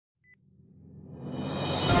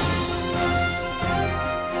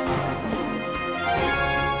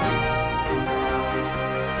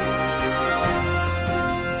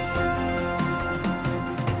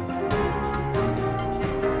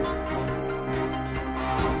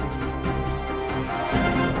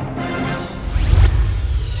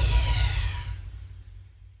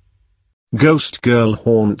Ghost girl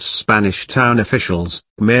haunts Spanish town officials,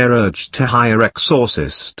 mayor urged to hire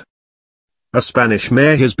exorcist. A Spanish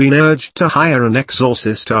mayor has been urged to hire an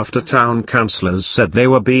exorcist after town councilors said they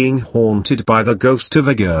were being haunted by the ghost of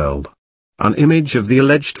a girl. An image of the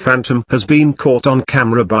alleged phantom has been caught on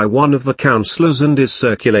camera by one of the councilors and is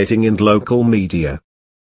circulating in local media.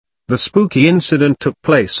 The spooky incident took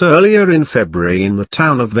place earlier in February in the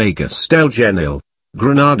town of Vegas del Genil,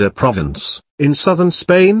 Granada province, in southern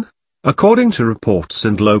Spain, according to reports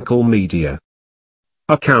and local media.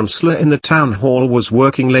 A councillor in the town hall was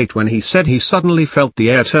working late when he said he suddenly felt the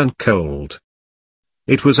air turn cold.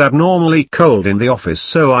 It was abnormally cold in the office,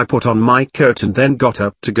 so I put on my coat and then got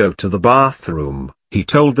up to go to the bathroom, he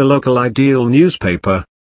told the local Ideal newspaper.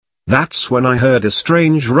 That's when I heard a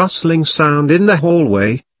strange rustling sound in the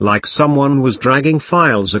hallway, like someone was dragging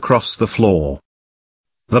files across the floor.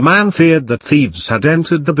 The man feared that thieves had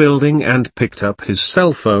entered the building and picked up his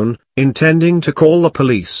cell phone, intending to call the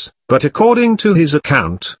police, but according to his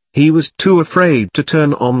account, he was too afraid to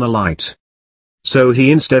turn on the light. So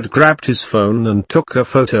he instead grabbed his phone and took a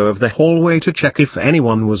photo of the hallway to check if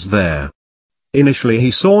anyone was there. Initially he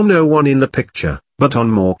saw no one in the picture, but on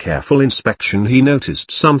more careful inspection he noticed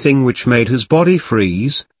something which made his body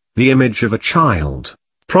freeze, the image of a child,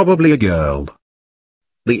 probably a girl.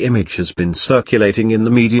 The image has been circulating in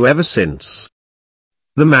the media ever since.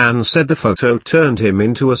 The man said the photo turned him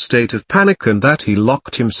into a state of panic and that he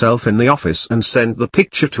locked himself in the office and sent the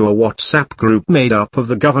picture to a WhatsApp group made up of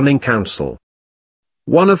the governing council.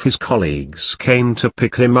 One of his colleagues came to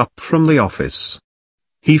pick him up from the office.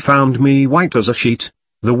 He found me white as a sheet,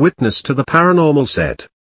 the witness to the paranormal said.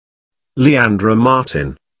 Leandra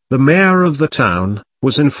Martin, the mayor of the town,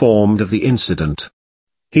 was informed of the incident.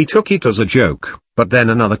 He took it as a joke, but then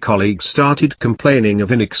another colleague started complaining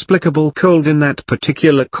of inexplicable cold in that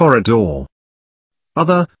particular corridor.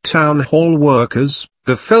 Other town hall workers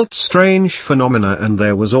have felt strange phenomena and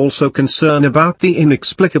there was also concern about the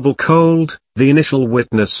inexplicable cold, the initial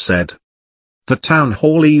witness said. The town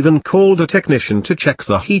hall even called a technician to check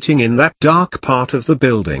the heating in that dark part of the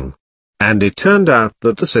building. And it turned out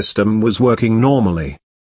that the system was working normally.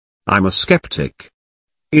 I'm a skeptic.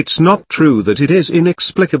 It's not true that it is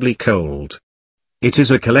inexplicably cold. It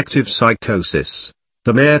is a collective psychosis,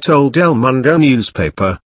 the mayor told El Mundo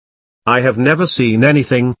newspaper. I have never seen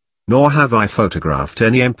anything, nor have I photographed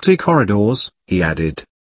any empty corridors, he added.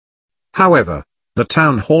 However, the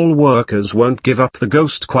town hall workers won't give up the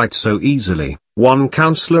ghost quite so easily. One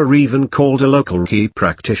councillor even called a local Reiki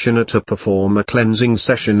practitioner to perform a cleansing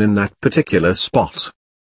session in that particular spot.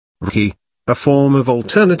 Reiki, a form of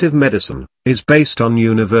alternative medicine, is based on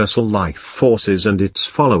universal life forces and its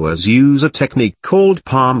followers use a technique called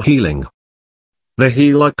palm healing. The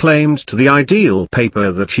healer claimed to the Ideal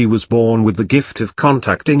paper that she was born with the gift of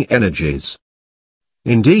contacting energies.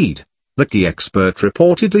 Indeed, the key expert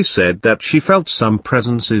reportedly said that she felt some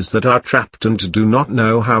presences that are trapped and do not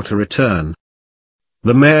know how to return.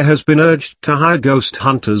 The mayor has been urged to hire ghost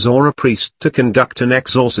hunters or a priest to conduct an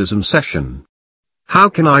exorcism session. How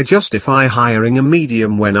can I justify hiring a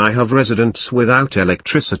medium when I have residents without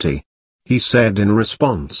electricity? He said in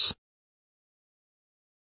response.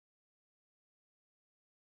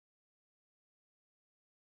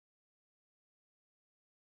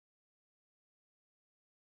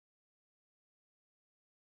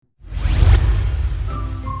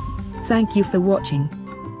 Thank you for watching.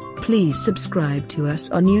 Please subscribe to us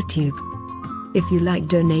on YouTube. If you like,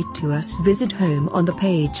 donate to us, visit home on the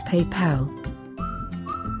page PayPal.